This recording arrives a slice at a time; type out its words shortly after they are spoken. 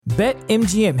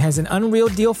BetMGM has an unreal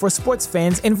deal for sports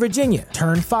fans in Virginia.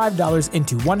 Turn $5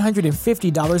 into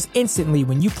 $150 instantly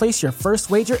when you place your first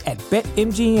wager at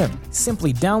BetMGM.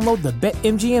 Simply download the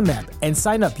BetMGM app and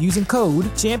sign up using code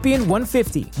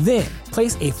Champion150. Then,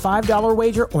 place a $5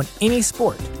 wager on any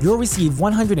sport. You'll receive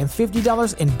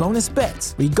 $150 in bonus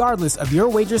bets, regardless of your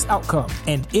wager's outcome.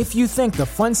 And if you think the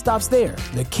fun stops there,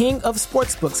 the King of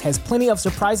Sportsbooks has plenty of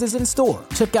surprises in store.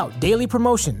 Check out daily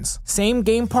promotions,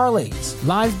 same-game parlays,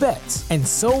 live bets, and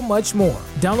so much more.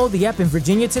 Download the app in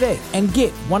Virginia today and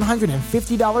get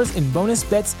 $150 in bonus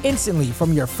bets instantly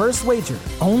from your first wager.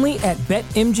 Only at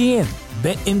BetMGM.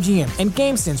 BetMGM and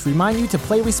GameSense remind you to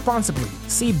play responsibly.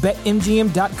 See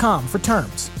BetMGM.com for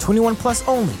terms. 21 plus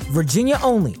only. Virginia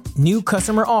only. New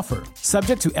customer offer.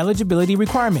 Subject to eligibility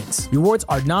requirements. Rewards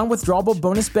are non-withdrawable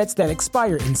bonus bets that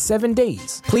expire in 7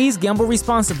 days. Please gamble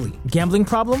responsibly. Gambling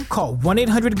problem? Call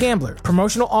 1-800-GAMBLER.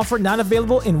 Promotional offer not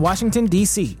available in Washington,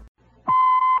 D.C.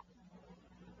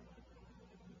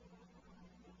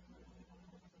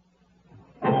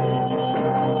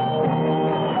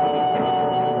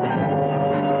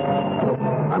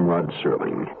 I'm Rod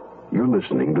Serling. You're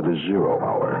listening to The Zero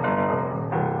Hour.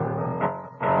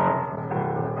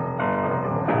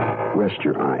 Rest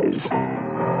your eyes.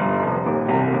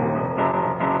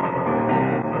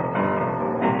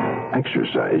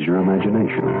 Exercise your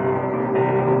imagination.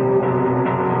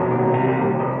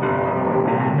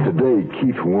 Today,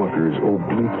 Keith Walker's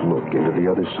oblique look into the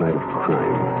other side of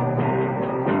crime.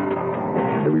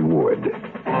 The reward.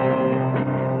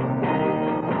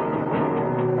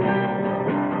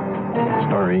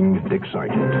 Starring Dick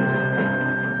Sargent.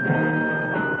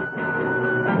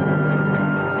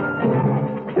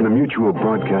 In a Mutual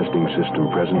Broadcasting System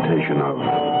presentation of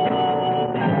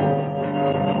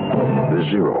The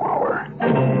Zero Hour.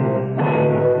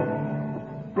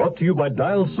 Brought to you by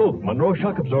Dial Soap, Monroe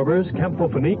Shock Absorbers,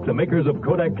 Campho-Phenique, the makers of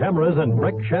Kodak cameras, and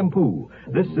Breck Shampoo.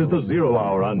 This is The Zero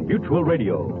Hour on Mutual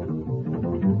Radio.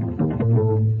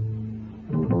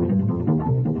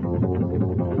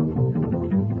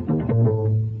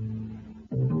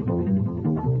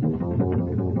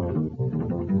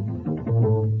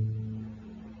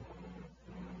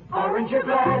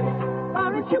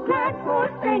 Aren't you glad for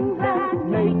things that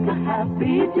make a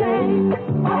happy day?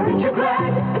 Aren't you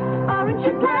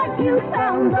glad you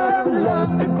found the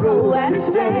love to grow and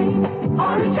stay?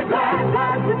 Aren't you glad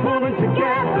that we're pulling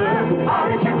together?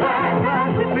 Aren't you glad that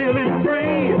we're feeling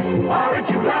free? Aren't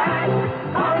you glad?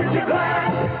 Aren't you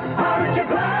glad? Aren't you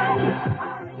glad?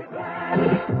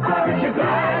 Aren't you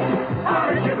glad?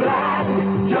 Aren't you glad?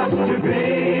 Just to be.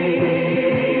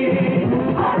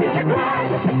 Aren't you glad?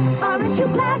 Aren't you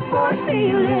glad for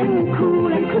feeling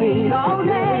cool and clean all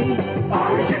day?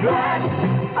 Aren't you glad?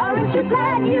 Aren't you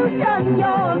glad you've done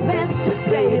your best to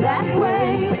stay that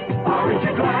way? Aren't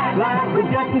you glad that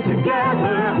we're getting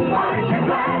together? Aren't you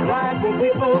glad that when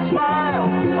people smile?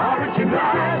 Aren't you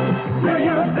glad? Do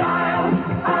you dial?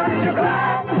 Aren't you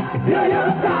glad? Do you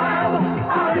dial?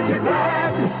 Aren't you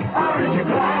glad? Aren't you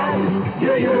glad?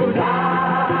 Do you dial?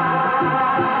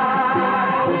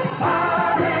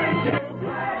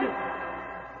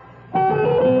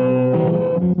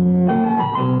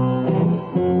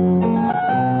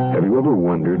 Have you ever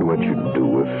wondered what you'd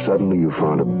do if suddenly you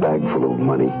found a bag full of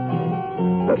money?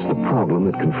 That's the problem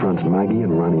that confronts Maggie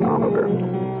and Ronnie Oliver.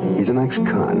 He's an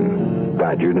ex-con,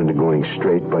 badgered into going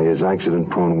straight by his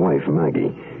accident-prone wife,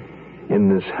 Maggie, in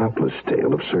this hapless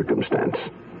tale of circumstance.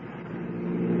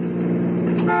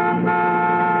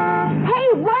 Hey,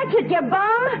 watch it, you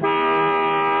bum!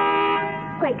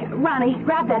 Quick, Ronnie,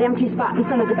 grab that empty spot in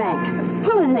front of the bank.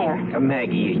 Pull in there.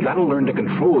 Maggie, you gotta learn to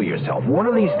control yourself. One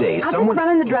of these days, I'll someone... just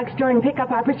run in the drugstore and pick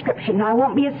up our prescription. I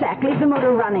won't be a sec. Leave the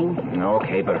motor running.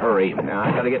 Okay, but hurry. Now,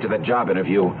 I gotta get to that job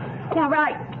interview. Yeah,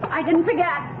 right. I didn't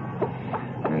forget.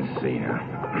 Let's see now.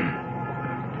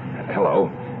 Hello.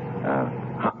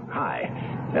 Hi.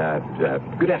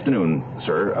 Good afternoon,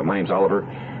 sir. My name's Oliver.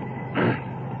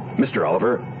 Mr.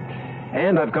 Oliver.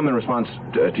 And I've come in response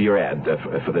to your ad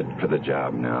for the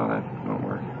job. No, that won't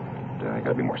work. I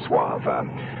gotta be more suave.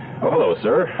 Hello,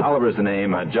 sir. Oliver's the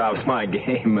name. Job's my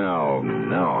game. Oh,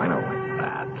 no, I don't like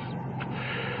that.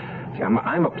 See,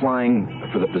 I'm applying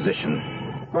for the position.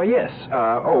 Why, yes.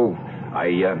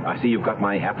 I see you've got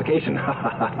my application.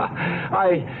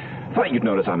 I thought you'd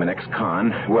notice I'm an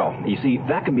ex-con. Well, you see,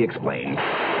 that can be explained.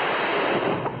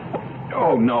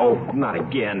 Oh, no, not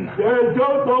again. Yeah,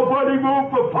 don't nobody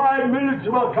move for 5 minutes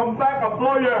or I'll come back and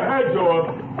blow your heads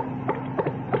off.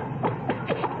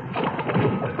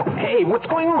 Hey, what's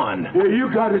going on? Yeah, you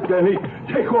got it, Danny.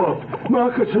 Take off.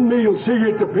 Marcus and me will see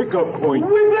you at the pickup point.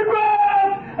 We've been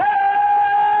robbed!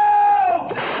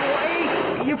 Help!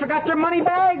 Hey, you forgot their money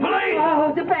bag? Police!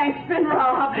 Oh, the bank's been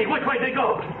robbed. Hey, which way they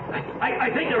go?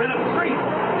 I think they're in a street.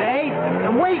 Hey,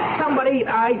 wait, somebody.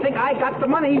 I think I got the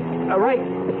money. Right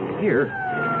here.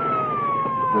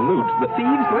 The loot. The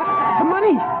thieves left the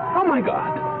money. Oh, my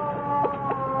God.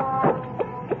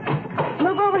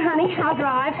 Move over, honey. I'll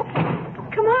drive.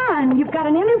 Come on. You've got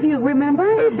an interview,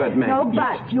 remember? But, Maggie... No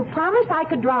buts. You promised I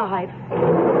could drive.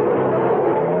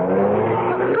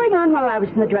 Going on while I was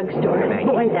in the drugstore. Maggie.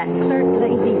 Boy, that clerk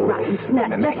lazy, rotten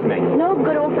snot. Maggie. No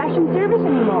good old-fashioned service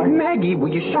anymore. Maggie,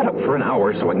 will you shut up for an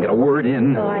hour so I can get a word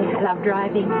in? Oh, I love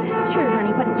driving. Sure,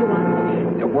 honey. What did you want?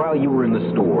 While you were in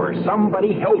the store,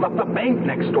 somebody held up the bank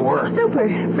next door. Super.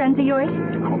 Friends of yours?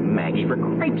 Oh, Maggie, for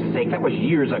Christ's sake, that was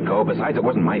years ago. Besides, it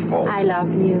wasn't my fault. I love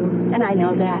you, and I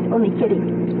know that. Only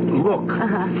kidding. Look.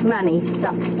 Money.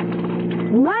 Stuff.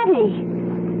 Money?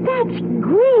 That's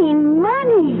green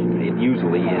money. It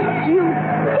usually is. You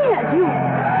did. You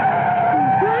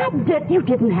robbed it. You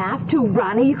didn't have to,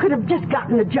 Ronnie. You could have just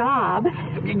gotten a job.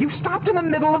 You stopped in the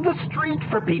middle of the street,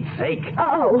 for Pete's sake.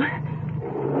 Oh.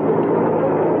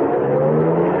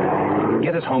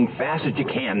 Get us home fast as you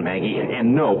can, Maggie.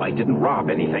 And no, I didn't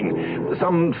rob anything.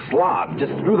 Some slob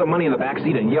just threw the money in the back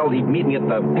seat and yelled he'd meet me at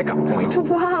the pickup point.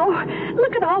 Wow.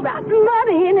 Look at all that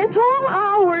money, and it's all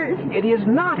ours. It is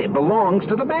not. It belongs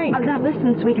to the bank. Now,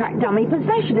 listen, sweetheart, dummy.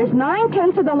 Possession is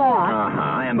 9/10 of the law.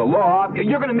 Uh-huh. And the law,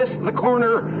 you're going to miss the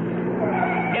corner.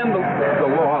 And the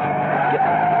law gets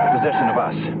possession of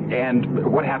us. And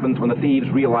what happens when the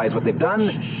thieves realize what they've done?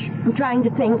 I'm trying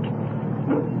to think.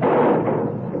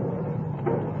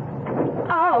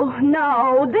 Oh,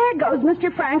 no. There goes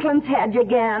Mr. Franklin's hedge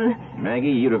again.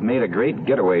 Maggie, you'd have made a great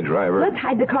getaway driver. Let's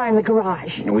hide the car in the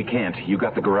garage. We can't. You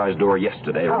got the garage door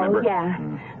yesterday, remember? Oh, yeah.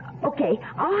 Okay,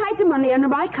 I'll hide the money under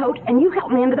my coat, and you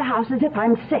help me into the house as if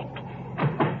I'm sick.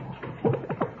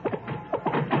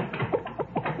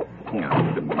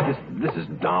 This is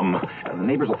dumb. The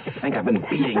neighbors will think I've been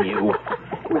beating you.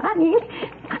 Ronnie,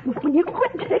 will you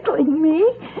quit tickling me?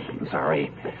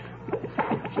 Sorry.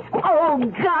 Oh,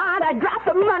 God, I dropped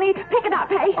the money. Pick it up,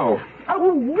 hey? Oh.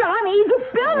 Oh, Ronnie, the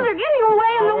bills are getting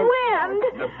away in the wind.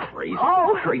 Crazy.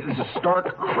 Oh. Crazy. This is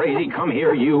stark crazy. Come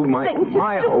here, you.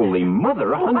 My holy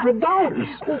mother, $100.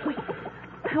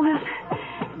 Well,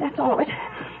 that's all of it.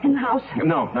 In the house.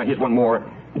 No, here's one more.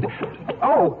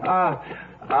 Oh,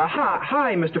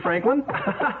 hi, Mr. Franklin.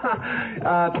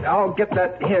 I'll get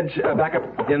that hedge back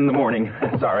up in the morning.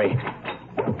 Sorry.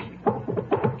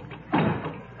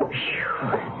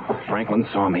 Franklin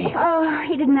saw me. Oh,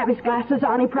 he didn't have his glasses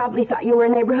on. He probably thought you were a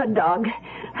neighborhood dog.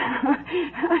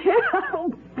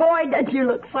 Oh, boy, did you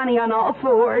look funny on all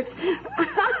fours.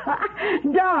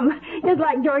 Dumb. Just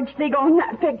like George Siegel in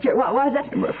that picture. What was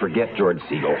it? Forget George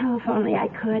Siegel. Oh, if only I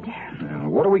could.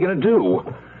 What are we going to do?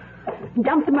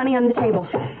 Dump the money on the table.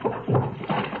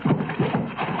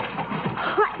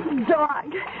 Hot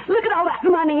dog. Look at all that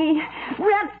money.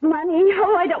 Rent money.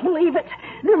 Oh, I don't believe it.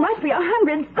 There must be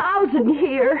 100,000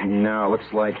 here. No,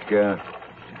 looks like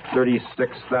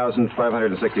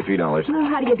 $36,563. Oh,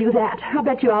 how do you do that? I'll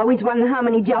bet you always won the how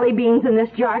many jelly beans in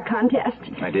this jar contest.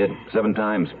 I did, 7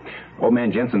 times. Old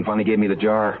man Jensen finally gave me the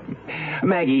jar.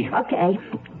 Maggie. Okay.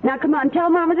 Now, come on, tell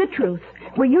Mama the truth.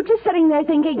 Were you just sitting there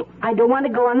thinking, I don't want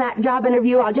to go on that job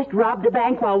interview, I'll just rob the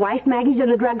bank while wife Maggie's in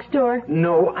the drugstore?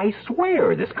 No, I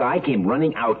swear. This guy came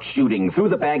running out shooting, threw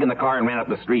the bag in the car and ran up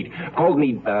the street. Called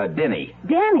me, Denny.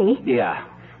 Denny? Yeah.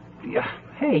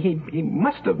 Hey, he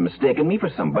must have mistaken me for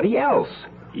somebody else.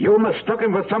 You mistook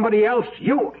him for somebody else,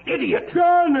 you idiot.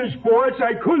 Honest, boys,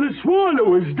 I could have sworn it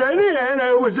was Denny, and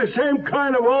it was the same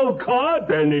kind of old car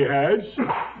Denny has.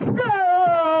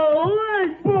 Oh,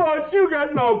 hey, boss, you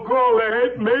got no call to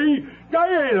hit me.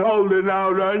 I ain't holding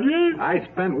out on you. I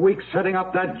spent weeks setting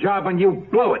up that job, and you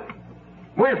blew it.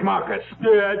 Where's Marcus?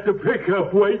 Yeah, at the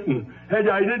pickup waiting. And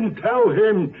I didn't tell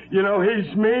him,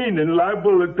 he's mean and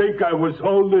liable to think I was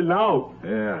holding out.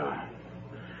 Yeah.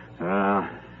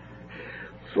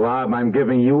 Slob, I'm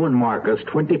giving you and Marcus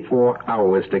 24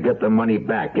 hours to get the money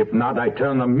back. If not, I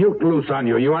turn the mute loose on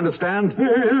you. You understand?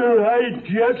 Right,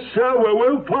 yes, sir. Well,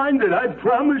 we'll find it. I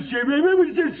promise you. Maybe it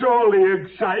was just all the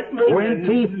excitement.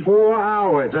 24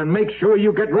 hours, and make sure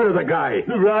you get rid of the guy.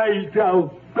 Right,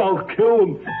 I'll kill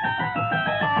him.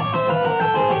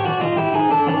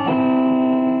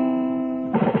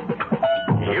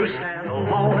 You stand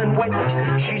alone and wait.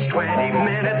 She's 20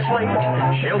 minutes late.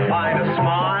 She'll find a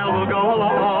smile will go a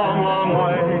long, long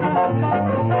way.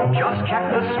 Just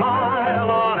check the smile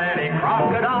on any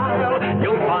crocodile.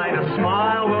 You'll find a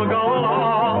smile will go a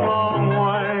long, long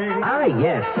way. Ah,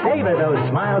 yes. Save Color those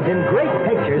smiles in great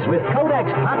pictures with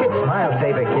Kodak's Pocket Smile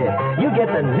Saver Kit. You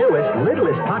get the newest,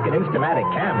 littlest pocket Instamatic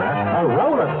camera, a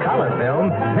roll of color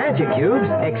film, magic cubes,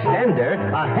 extender,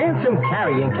 a handsome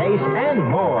carrying case, and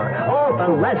more, all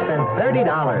for less than $30.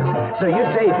 So you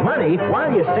save money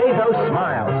while you save those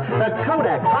smiles. The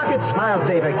Kodak Pocket Smile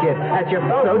Saver Kit at your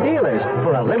photo dealers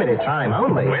for a limited time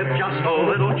only. With just a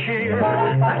little cheer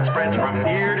that spreads from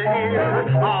ear to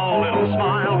ear, a little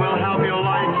smile will help you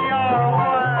light your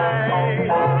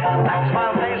way. That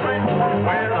smile stays lit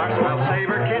with our Smile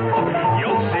Saver Kit.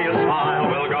 You'll see a smile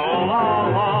will go a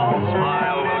long, long,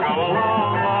 smile will go a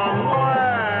long, long way.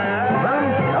 From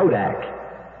Kodak.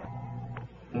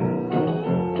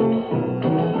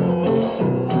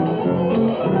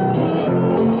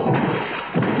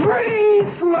 Great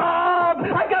slob! I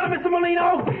got him, Mr. Molino!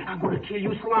 I'm going to kill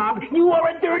you, slob. You are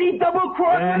a dirty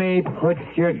double-cross. Danny, put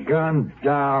your gun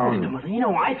down. Mr.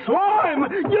 Molino, I saw him!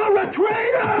 You're a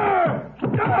traitor!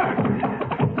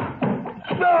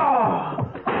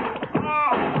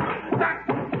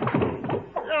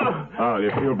 Oh, do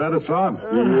you feel better, Slob?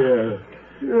 Yeah.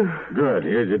 Good.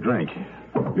 Here's your drink.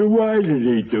 Why did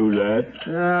he do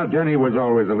that? Denny was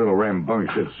always a little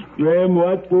rambunctious. Ram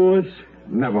what, boss?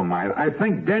 Never mind. I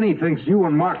think Denny thinks you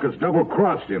and Marcus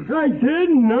double-crossed him. I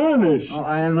didn't, honest. Oh,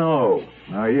 I know.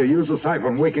 Now, here, use the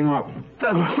siphon waking up.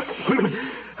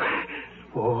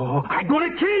 Oh, I'm going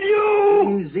to kill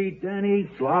you! Easy, Denny.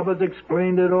 Slob has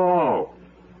explained it all.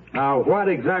 Now, what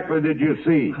exactly did you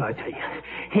see? I tell you,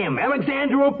 him,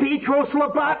 Alexandro Petro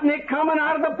Slobotnik, coming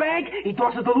out of the bank. He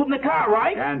tosses the loot in the car,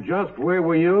 right? And just where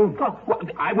were you? Oh, well,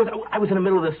 I was in the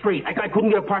middle of the street. I couldn't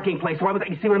get a parking place, so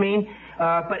you see what I mean?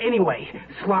 But anyway,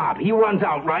 Slob, he runs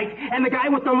out, right? And the guy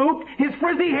with the loot, his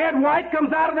frizzy-haired wife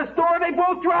comes out of the store. They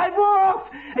both drive off.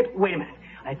 Hey, wait a minute.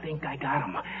 I think I got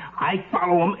him. I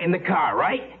follow him in the car,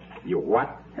 right? You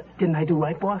what? Didn't I do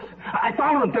right, boss? I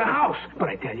followed him to the house. But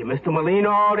I tell you, Mr.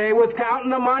 Molino, they was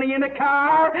counting the money in the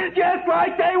car just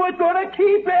like they was going to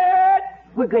keep it.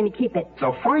 We're going to keep it.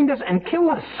 So find us and kill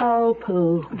us. Oh,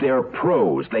 Pooh. They're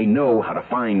pros. They know how to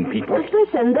find people.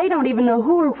 Listen, they don't even know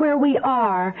who or where we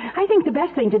are. I think the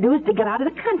best thing to do is to get out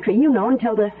of the country,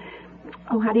 until the...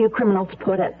 Oh, how do you criminals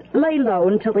put it? Lay low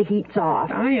until the heat's off.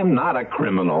 I am not a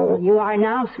criminal. You are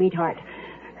now, sweetheart.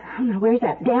 Oh, now, where's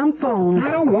that damn phone?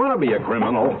 I don't want to be a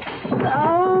criminal.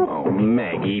 Oh. Oh,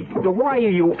 Maggie, why are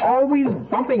you always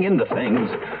bumping into things?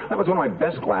 That was one of my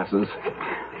best classes.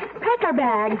 Pack our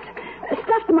bags.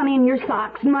 Stuff the money in your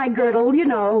socks and my girdle,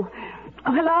 Oh,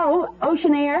 hello,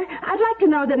 Ocean Air. I'd like to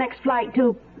know the next flight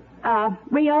to,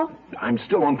 Rio? I'm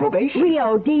still on probation.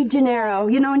 Rio de Janeiro.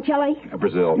 In Chile?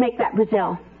 Brazil. Make that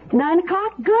Brazil. 9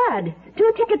 o'clock? Good.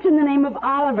 2 tickets in the name of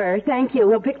Oliver. Thank you.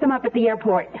 We'll pick them up at the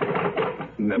airport.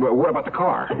 What about the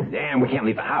car? And we can't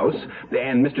leave the house.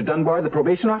 And Mr. Dunbar, the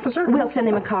probation officer? We'll send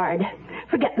him a card.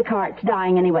 Forget the car. It's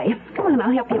dying anyway. Come on,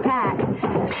 I'll help you pack.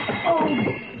 Oh,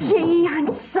 gee,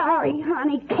 I'm sorry,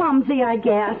 honey. Clumsy, I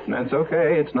guess. That's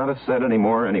okay. It's not a set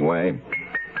anymore anyway.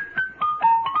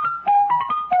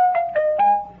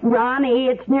 Ronnie,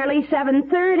 it's nearly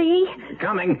 7:30.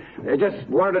 Coming. Just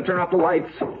wanted to turn off the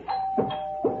lights.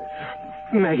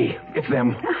 Maggie, it's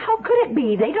them. How could it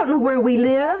be? They don't know where we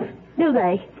live, do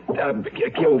they?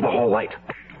 Kill the whole light.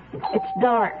 It's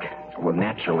dark. Well,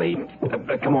 naturally.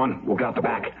 Come on, we'll get out the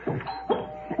back.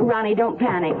 Ronnie, don't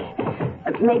panic.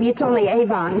 Maybe it's only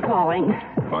Avon calling.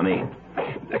 Funny.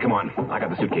 Come on, I got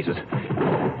the suitcases.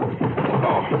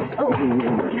 Oh.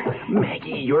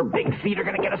 Maggie, your big feet are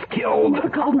going to get us killed. Never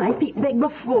called my feet big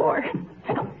before.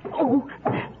 Oh,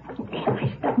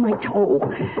 I stubbed my toe.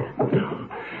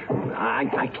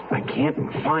 I can't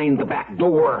find the back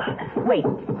door. Wait,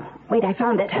 I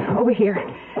found it. Over here.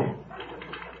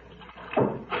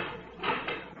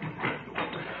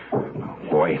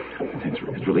 Boy,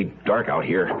 it's really dark out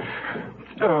here.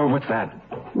 Oh, what's that?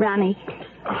 Ronnie.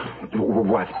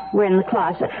 What? We're in the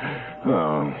closet.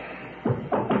 Oh.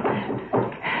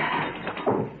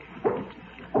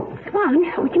 Come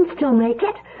on, we can still make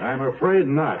it. I'm afraid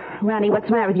not. Ronnie, what's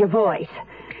the matter with your voice?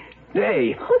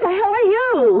 Hey. Who the hell are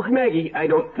you? Maggie, I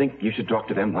don't think you should talk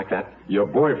to them like that. Your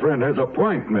boyfriend has a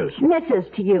point, miss.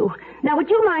 Mrs. to you. Now, would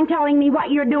you mind telling me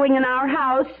what you're doing in our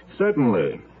house?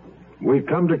 Certainly. We've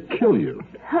come to kill you.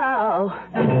 Oh.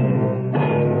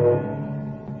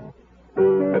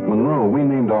 At Monroe, we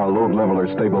named our load leveler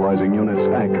stabilizing units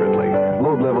accurately.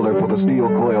 Load leveler for the steel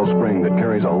coil spring that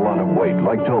carries a lot of weight,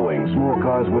 like towing, small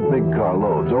cars with big car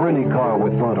loads, or any car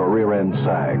with front or rear end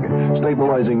sag.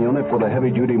 Stabilizing unit for the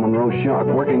heavy-duty Monroe shock,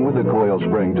 working with the coil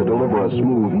spring to deliver a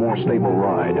smooth, more stable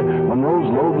ride. Monroe's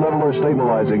load leveler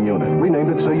stabilizing unit. We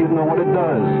named it so you'd know what it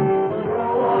does.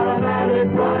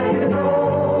 Automatic ride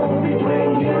control.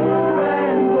 between you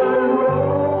and the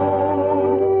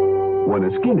road. When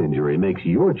a skin injury makes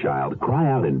your child cry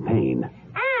out in pain,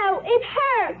 Ow, it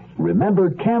hurts. remember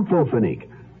Campho-Phenique.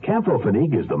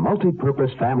 Campho-Phenique is the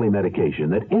multi-purpose family medication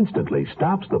that instantly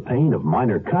stops the pain of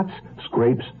minor cuts,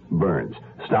 scrapes, burns,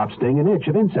 stops sting and itch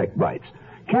of insect bites.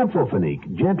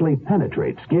 Campho-Phenique gently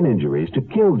penetrates skin injuries to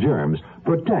kill germs,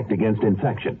 protect against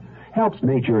infection, helps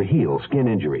nature heal skin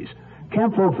injuries.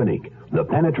 Campho-Phenique, the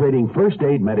penetrating first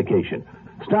aid medication,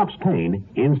 stops pain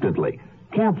instantly.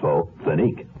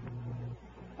 Campho-Phenique.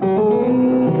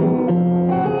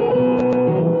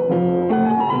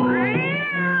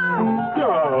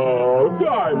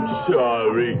 I'm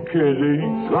sorry, kitty.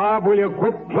 Slob, will you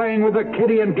quit playing with the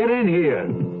kitty and get in here?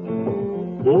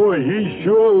 Boy, he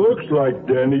sure looks like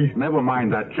Denny. Never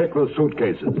mind that. Check those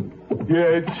suitcases.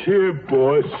 Yeah, it's here,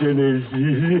 boss, in his...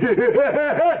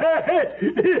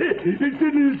 it's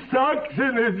in his socks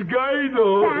and his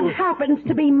girdle. That happens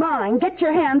to be mine. Get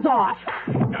your hands off.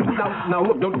 Now,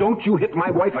 look, don't you hit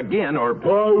my wife again, or...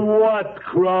 Or what,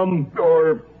 Crumb?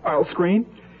 Or I'll scream.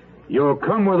 You'll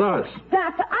come with us.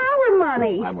 That's our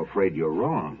money. I'm afraid you're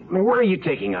wrong. Where are you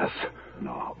taking us?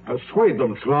 No, persuade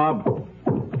them, Slob.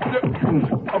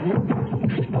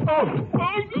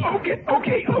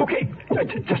 Okay.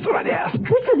 Just what I'd ask.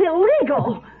 This is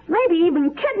illegal. Maybe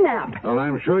even kidnap. Well,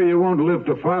 I'm sure you won't live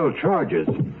to file charges.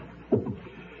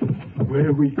 Where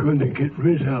are we going to get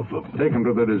rid of them? Take them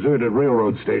to the deserted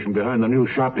railroad station behind the new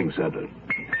shopping center.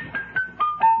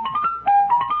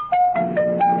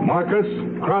 Marcus,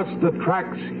 cross the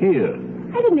tracks here.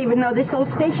 I didn't even know this old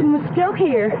station was still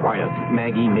here. Quiet,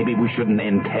 Maggie. Maybe we shouldn't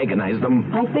antagonize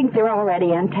them. I think they're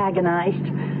already antagonized.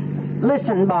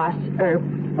 Listen, boss, or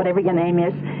whatever your name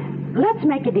is, let's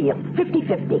make a deal.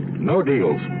 50-50. No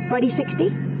deals.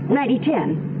 20-60?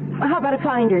 90-10. How about a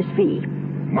finder's fee?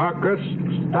 Marcus,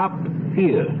 stop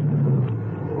here.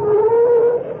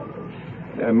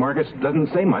 Marcus doesn't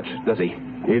say much, does he?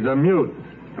 He's a mute,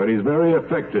 but he's very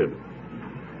effective.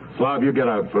 Slob, you get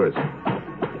out first.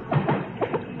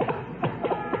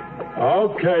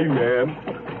 Okay, ma'am.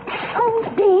 Oh,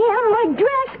 damn, my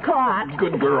dress caught.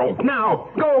 Good girl. Now,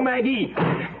 go, Maggie.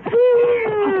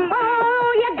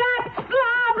 Oh, you got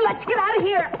Slob. Let's get out of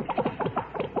here.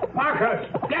 Marcus,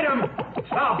 get him!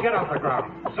 Slob, get off the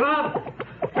ground. Slob!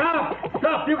 Stop!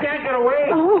 You can't get away!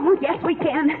 Oh, yes, we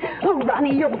can. Oh,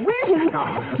 Ronnie, you're brilliant.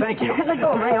 Oh, thank you. Let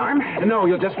go of my arm. No,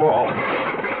 you'll just fall.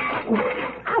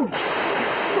 Ouch.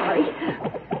 Sorry.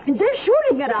 They're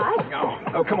shooting at us.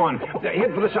 Oh, come on.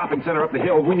 Head for the shopping center up the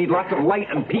hill. We need lots of light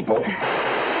and people.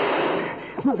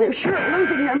 Well, they're sure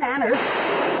losing their manners.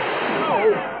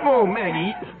 Oh,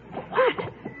 Maggie. What?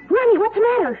 Ronnie, what's the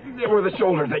matter? They were the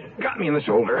shoulders. They got me in the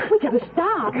shoulder. We gotta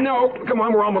stop. No, come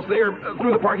on. We're almost there.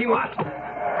 Through the parking lot.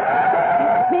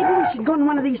 Maybe we should go in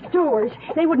one of these stores.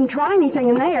 They wouldn't try anything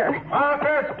in there.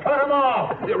 Marcus, put him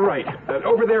off! Right.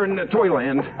 Over there in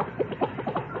Toyland.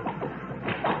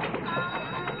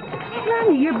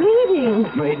 Ronnie, you're bleeding.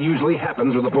 It usually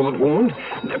happens with a bullet wound.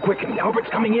 Quick, Albert's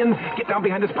coming in. Get down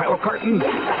behind this pile of cartons.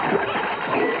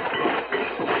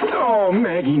 Oh,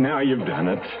 Maggie, now you've done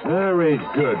it. Very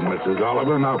good, Mrs.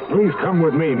 Oliver. Now, please come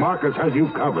with me. Marcus has you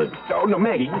covered. Oh, no,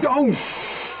 Maggie, don't.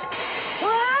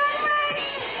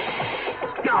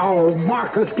 No,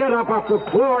 Marcus, get up off the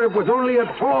floor. It was only a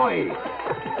toy.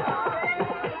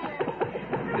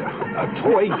 A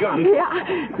toy gun?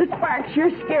 Yeah, the spark sure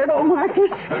scared old Marcus.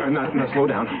 Now, slow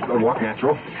down. Walk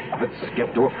natural. Let's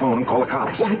get to a phone and call the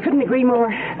cops. I couldn't agree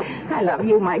more. I love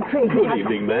you, my crazy Good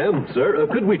evening, ma'am. Sir,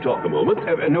 could we talk a moment?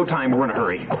 No time. We're in a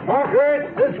hurry.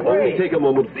 Marcus, this way. Only take a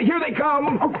moment. Here they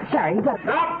come. Oh, sorry, but...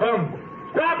 Stop them!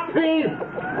 Stop, please!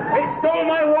 They stole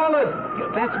my wallet!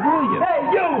 That's brilliant. Hey,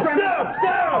 you! Stop!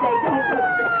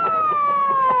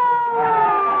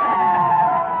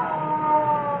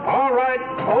 All right,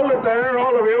 hold it there,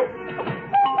 all of you.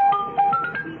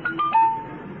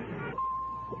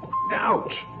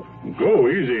 Ouch. Go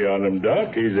easy on him,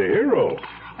 Doc. He's a hero.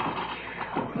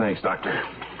 Thanks, Doctor.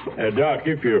 Doc,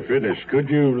 if you're finished, could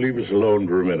you leave us alone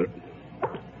for a minute?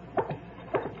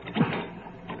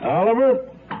 Oliver,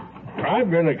 I've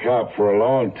been a cop for a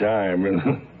long time,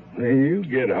 and you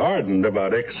get hardened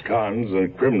about ex-cons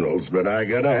and criminals, but I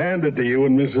gotta hand it to you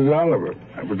and Mrs. Oliver.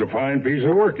 That was a fine piece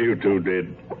of work you two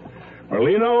did.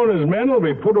 Marlino and his men will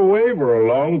be put away for a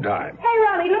long time. Hey,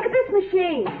 Ronnie, look at this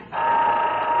machine.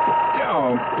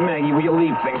 Oh, Maggie, will you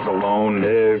leave things alone?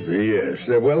 Yes.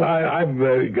 Well, I've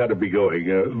got to be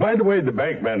going. By the way, the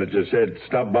bank manager said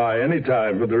stop by any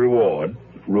time for the reward.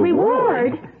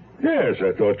 Reward? Yes,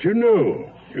 I thought you knew.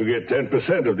 You get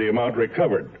 10% of the amount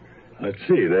recovered. Let's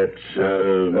see, that's...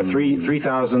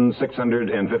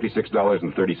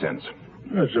 $3,656.30.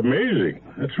 That's amazing.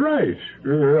 That's right.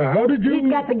 How did you...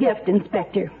 He's got the gift,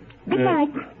 Inspector. Good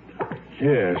night.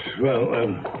 Yes, well,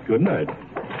 good night.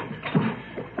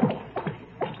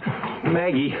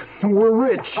 Maggie, we're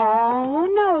rich. Oh,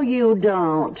 no, you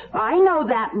don't. I know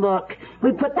that look.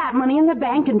 We put that money in the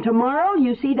bank, and tomorrow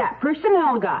you see that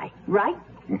personnel guy, right?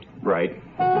 Right.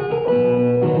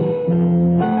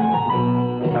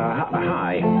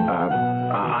 Hi.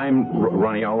 I'm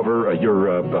Ronnie Oliver.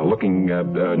 You're looking.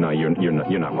 No, you're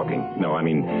not looking. No, I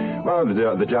mean, well,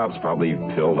 the job's probably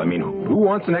filled. I mean, who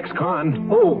wants an ex-con?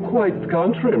 Oh, quite the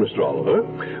contrary, Mr. Oliver.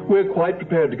 We're quite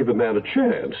prepared to give a man a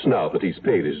chance now that he's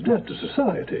paid his debt to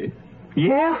society.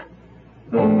 Yeah?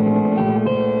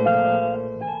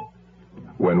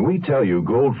 When we tell you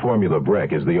Gold Formula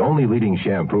Breck is the only leading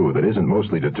shampoo that isn't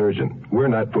mostly detergent, we're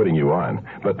not putting you on.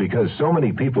 But because so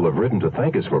many people have written to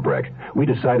thank us for Breck, we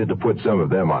decided to put some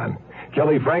of them on.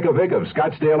 Kelly Frankovic of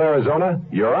Scottsdale, Arizona,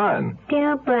 you're on.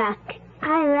 Dear Breck,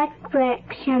 I like Breck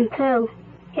shampoo.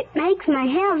 It makes my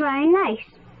hair very nice.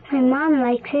 My mom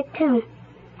likes it too.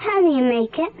 How do you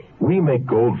make it? We make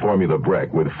Gold Formula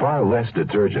Breck with far less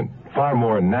detergent, far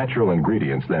more natural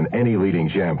ingredients than any leading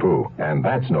shampoo, and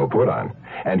that's no put-on.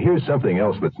 And here's something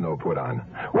else that's no put-on.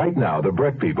 Right now, the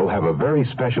Breck people have a very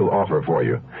special offer for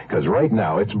you, because right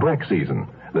now it's Breck season,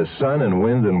 the sun and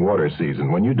wind and water season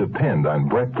when you depend on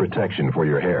Breck protection for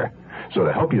your hair. So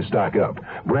to help you stock up,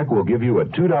 Breck will give you a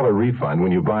 $2 refund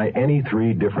when you buy any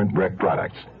 3 different Breck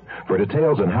products. For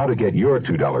details on how to get your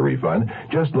 $2 refund,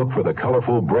 just look for the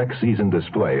colorful Breck season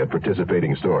display at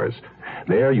participating stores.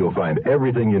 There you'll find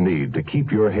everything you need to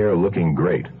keep your hair looking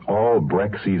great, all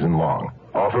Breck season long.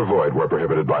 Offer void where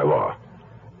prohibited by law.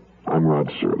 I'm Rod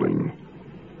Serling.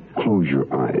 Close your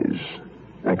eyes,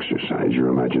 exercise your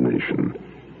imagination,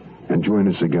 and join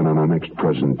us again on our next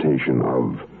presentation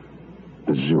of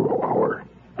The Zero Hour.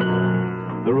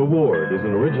 The Reward is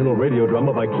an original radio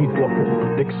drama by Keith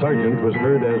Walker. Dick Sargent was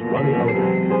heard as Ronnie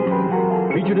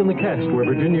Oliver. Featured in the cast were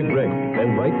Virginia Gregg,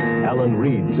 Ben Wright, Alan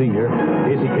Reed Sr.,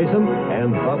 Casey Kasem,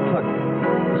 and Bob Tuck.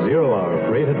 Zero Hour,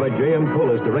 created by J.M.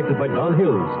 Colas, directed by Don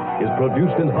Hills, is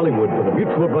produced in Hollywood for the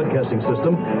Mutual Broadcasting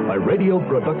System by Radio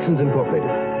Productions Incorporated.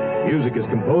 Music is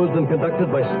composed and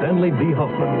conducted by Stanley D.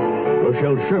 Hoffman.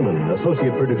 Rochelle Sherman,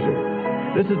 associate producer.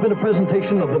 This has been a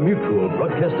presentation of the Mutual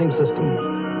Broadcasting System.